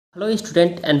Hello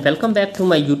student and welcome back to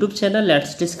my YouTube channel.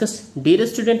 Let's discuss. Dear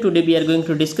student, today we are going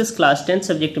to discuss class 10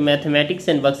 subject mathematics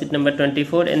and worksheet number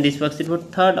 24 and this worksheet for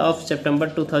 3rd of September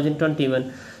 2021.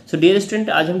 So dear student,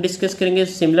 आज हम discuss करेंगे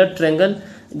similar triangle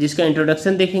जिसका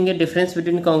introduction देखेंगे, difference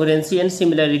between congruency and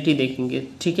similarity देखेंगे।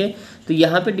 ठीक है, तो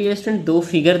यहाँ पे डियर स्टूडेंट दो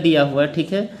फिगर दिया हुआ है।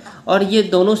 ठीक है, और ये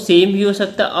दोनों सेम भी हो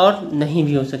सकता है और नहीं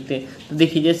भी हो सकते। तो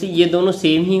देखिए जैसे ये दोनों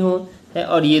सेम ही हो है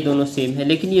और ये दोनों सेम है,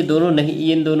 लेकिन ये दोनों नहीं,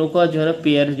 ये इन दोनों का जो है ना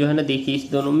पेयर जो है ना देखिए इस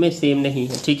दोनों में सेम नहीं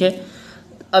है। ठीक है,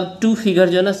 अब टू फिगर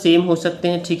जो है ना सेम हो सकते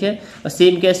हैं। ठीक है, और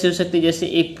सेम कैसे हो सकते हैं, जैसे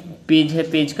एक पेज है,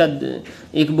 पेज का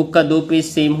एक बुक का दो पेज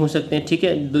सेम हो सकते हैं। ठीक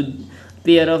है,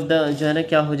 पेयर ऑफ द जो है ना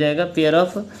क्या हो जाएगा, पेयर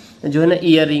ऑफ जो है ना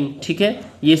ईयररिंग। ठीक है,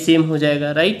 ये सेम हो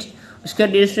जाएगा। राइट, उसका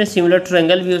डिस्टेंस सिमिलर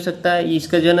ट्रायंगल भी हो सकता है,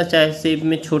 इसका जो है ना चाहे शेप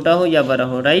में छोटा हो या बड़ा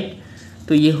हो। राइट,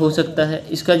 तो ये हो सकता है।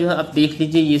 इसका जो है आप देख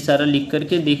लीजिए, ये सारा लिख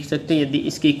करके देख सकते हैं। यदि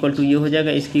इसके इक्वल टू ये हो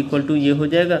जाएगा, इसके इक्वल टू ये हो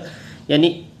जाएगा, यानी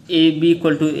A B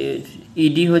equal to E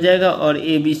D हो जाएगा और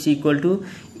A B C equal to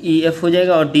E F हो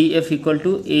जाएगा और डी एफ इक्वल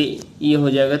टू ए ये हो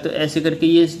जाएगा। तो ऐसे करके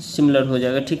ये सिमिलर हो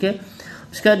जाएगा। ठीक है,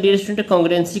 उसका डियर स्टूडेंट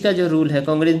कॉन्ग्रुएंसी का जो रूल है,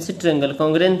 कॉन्ग्रुएंसी ट्रायंगल,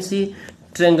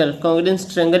 कॉन्ग्रुएंस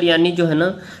ट्रायंगल यानी जो है ना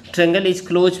triangle is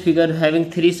close figure having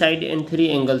 3 side and 3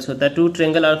 angles होता है। To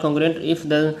triangle are congruent if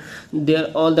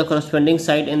there all the corresponding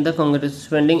side and the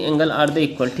corresponding angle are the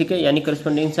equal. ठीक है, यानी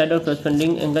करस्पॉन्डिंग साइड और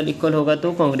करस्पॉन्डिंग एंगल इक्वल होगा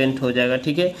तो कॉन्ग्रुएंट हो जाएगा।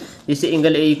 ठीक है, जैसे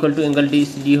angle A equal to angle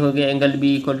D हो गया, angle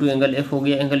B equal to angle F हो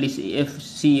गया, angle F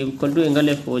C equal to angle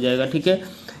F हो जाएगा। ठीक है,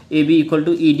 A B equal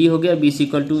to E D हो गया, B C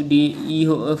equal to D E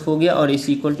F हो गया और ए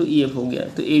सी इक्वल टू ई एफ हो गया।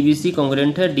 तो ए बी सी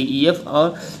कॉन्ग्रुएंट है डी ई एफ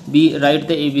और B right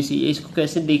the A B C. इसको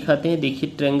कैसे दिखाते हैं,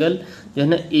 देखिए ट्रायंगल जो है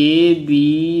ना ए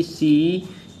बी सी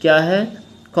क्या है,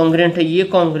 कॉन्ग्रुएंट है। ये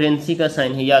कॉन्ग्रुएंसी का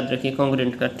साइन है, याद रखिए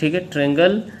कॉन्ग्रुएंट का। ठीक है,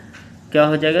 ट्रायंगल क्या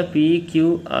हो जाएगा, पी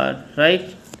क्यू आर। राइट,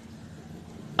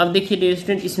 अब देखिए डियर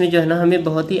स्टूडेंट, इसमें जो है ना हमें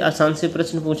बहुत ही आसान से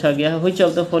प्रश्न पूछा गया है, which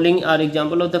of the following are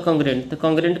example of the congruent. तो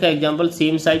कॉन्ग्रुएंट का एग्जांपल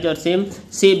सेम साइज और सेम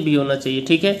शेप भी होना चाहिए।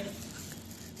 ठीक है,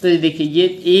 तो ये देखिए ये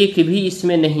एक भी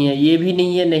इसमें नहीं है, ये भी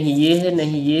नहीं है, नहीं ये है,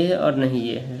 नहीं ये है और नहीं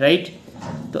ये है। राइट,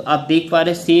 तो आप देख पा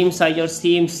रहे सेम साइज और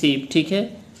सेम शेप, ठीक है,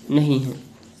 नहीं है।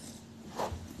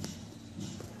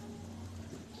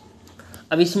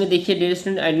 अब इसमें देखिए dear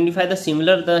student, identify the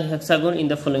similar the hexagon in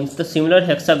the following. तो सिमिलर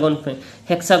हेक्सागोन पे,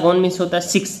 हेक्सागोन मीन्स होता है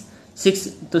 6,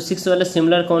 तो 6 वाला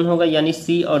सिमिलर कौन होगा, यानी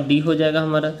सी और डी हो जाएगा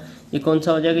हमारा। ये कौन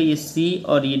सा हो जाएगा, ये सी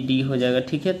और ये डी हो जाएगा।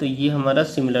 ठीक है, तो ये हमारा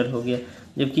सिमिलर हो गया,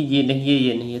 जबकि ये नहीं है,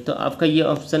 ये नहीं है। तो आपका ये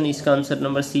ऑप्शन, इसका आंसर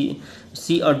नंबर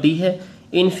सी और डी है।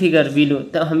 इन फिगर बिलो,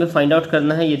 तो हमें फाइंड आउट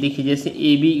करना है। ये देखिए जैसे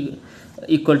A B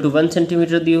equal to 1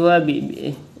 centimetre दिया हुआ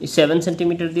है, 7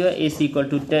 सेंटीमीटर दिया हुआ है, ए सी इक्वल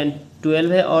टू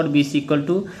 12 है और बी सी इक्वल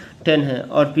टू 10 है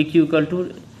और पी क्यू इक्वल टू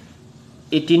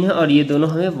 18 है और ये दोनों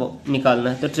हमें वो निकालना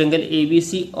है। तो ट्रायंगल ए बी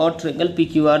सी और triangle P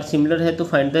Q R similar है, तो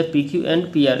find the P Q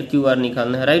and P R Q R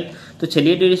निकालना है। राइट, तो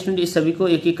चलिए डियर स्टूडेंट इस सभी को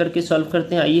एक एक करके सॉल्व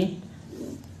करते हैं। आइए,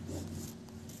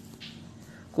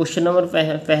 क्वेश्चन नंबर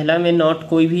पहला में नॉट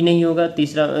कोई भी नहीं होगा,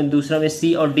 दूसरा में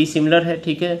सी और डी सिमिलर है।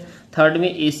 ठीक है, थर्ड में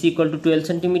ए सी इक्वल टू 12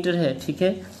 सेंटीमीटर है। ठीक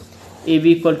है, A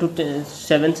B equal to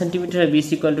 7 centimetre है, B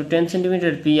C equal to 10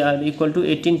 centimetre, P R equal to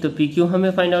 18। तो पी क्यू हमें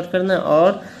फाइंड आउट करना है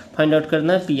और फाइंड आउट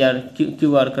करना है पी आर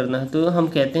क्यू आर करना है। तो हम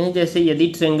कहते हैं जैसे यदि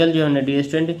ट्रायंगल जो है ना dear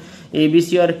student A B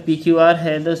C और पी क्यू आर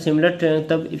है तो सिमिलर,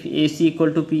 तब ए सी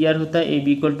इक्वल टू पी आर होता है, A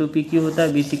B equal to P Q होता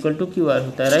है, B C equal to Q R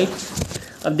होता है। राइट,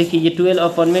 अब देखिए ये 12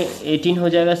 अपॉन में 18 हो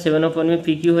जाएगा, 7 अपॉन में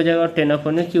पी क्यू हो जाएगा और 10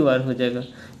 अपॉन में क्यू आर हो जाएगा।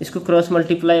 इसको क्रॉस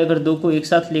मल्टीप्लाई अगर दो को एक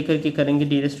साथ लेकर के करेंगे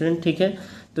डियर स्टूडेंट, ठीक है,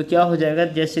 तो क्या हो जाएगा,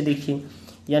 जैसे देखिए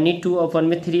यानी 2 अपॉन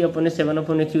में 3 अपॉन में 7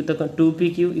 अपॉन में क्यू तक 2 पी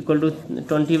क्यू इक्वल टू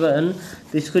 21।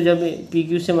 तो इसको जब पी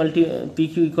क्यू से P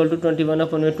Q equal to 21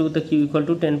 upon में 2 तक क्यू इक्वल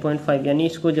टू 10.5, यानी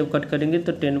इसको जब कट करेंगे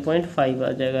तो 10.5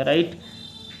 आ जाएगा। राइट,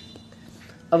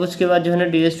 अब उसके बाद जो है ना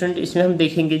डियर स्टूडेंट इसमें हम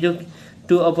देखेंगे जो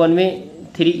 2 अपॉन में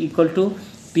 3 equal to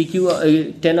P Q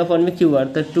 10 upon में क्यू आर,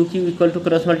 तो 2 Q equal to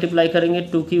cross multiply करेंगे,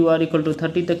 2 क्यू आर इक्वल टू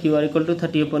 30, तो Q R equal to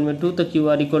 30 upon में 2, तो क्यू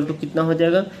आर इक्वल टू कितना हो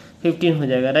जाएगा, 15 हो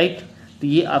जाएगा। राइट, तो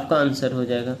ये आपका आंसर हो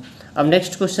जाएगा। अब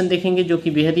नेक्स्ट क्वेश्चन देखेंगे जो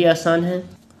कि बेहद ही आसान है।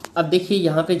 अब देखिए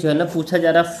यहाँ पे जो है ना पूछा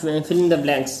जा रहा fill in the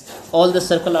blanks, all the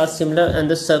circle are similar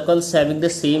and the circles having the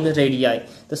same radii.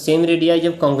 तो सेम रेडियाई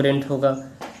जब कॉन्ग्रुएंट होगा,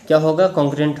 क्या होगा,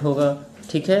 कॉन्ग्रुएंट होगा।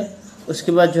 ठीक है,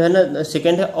 उसके बाद जो है ना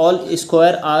सेकेंड है ऑल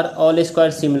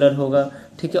स्क्वायर सिमिलर होगा।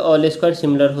 ठीक है, ऑल स्क्वायर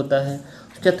सिमिलर होता है।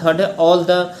 उसके थर्ड है all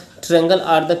the triangle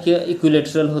are the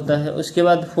equilateral होता है। उसके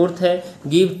बाद फोर्थ है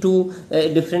give to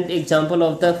different example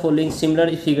of the following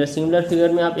similar figure. Similar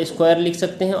figure में आप स्क्वायर लिख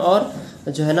सकते हैं और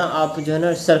जो है ना आप जो है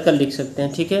ना सर्कल लिख सकते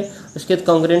हैं। ठीक है, उसके बाद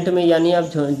कॉन्ग्रुएंट में यानी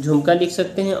आप झुमका लिख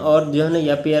सकते हैं और जो है ना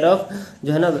या पेयर ऑफ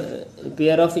जो है ना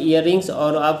पेयर ऑफ ईयररिंग्स,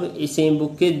 और आप सेम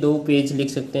बुक के 2 पेज लिख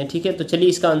सकते हैं। ठीक है, तो चलिए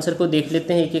इसका आंसर को देख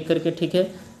लेते हैं एक एक करके। ठीक है,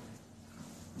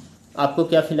 आपको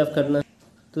क्या फिलअप करना है।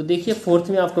 तो देखिए फोर्थ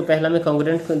में आपको पहला में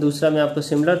कॉन्ग्रुएंट, दूसरा में आपको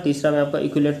सिमिलर, तीसरा में आपका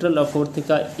इक्विलेटरल, और फोर्थ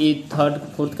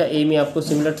का ए में आपको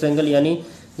सिमिलर ट्रायंगल, यानी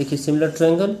देखिए सिमिलर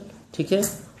ट्रायंगल। ठीक है,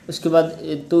 उसके बाद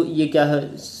तो ये क्या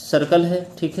है, सर्कल है।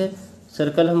 ठीक है,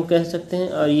 सर्कल हम कह सकते हैं,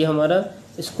 और ये हमारा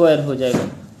स्क्वायर हो जाएगा,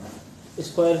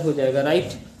 स्क्वायर हो जाएगा,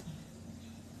 राइट।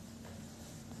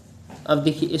 अब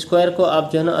देखिए स्क्वायर को आप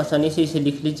जो है ना आसानी से इसे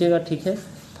लिख लीजिएगा। ठीक है,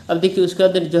 अब देखिए उसके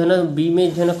बाद जो है ना बी में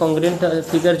जो है ना कॉन्ग्रुएंट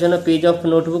फिगर जो है ना पेज ऑफ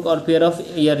नोटबुक और पेयर ऑफ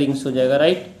ईयररिंग्स हो जाएगा,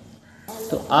 राइट।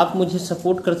 तो आप मुझे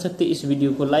सपोर्ट कर सकते हैं इस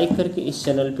वीडियो को लाइक करके, इस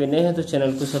चैनल पे नए हैं तो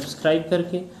चैनल को सब्सक्राइब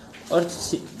करके, और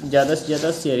ज़्यादा से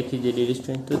ज़्यादा शेयर कीजिए डेली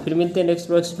स्टूडेंट। तो फिर मिलते हैं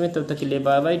नेक्स्ट वर्कशीट में, तब तक के लिए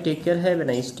bye bye, take care, have a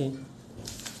nice day.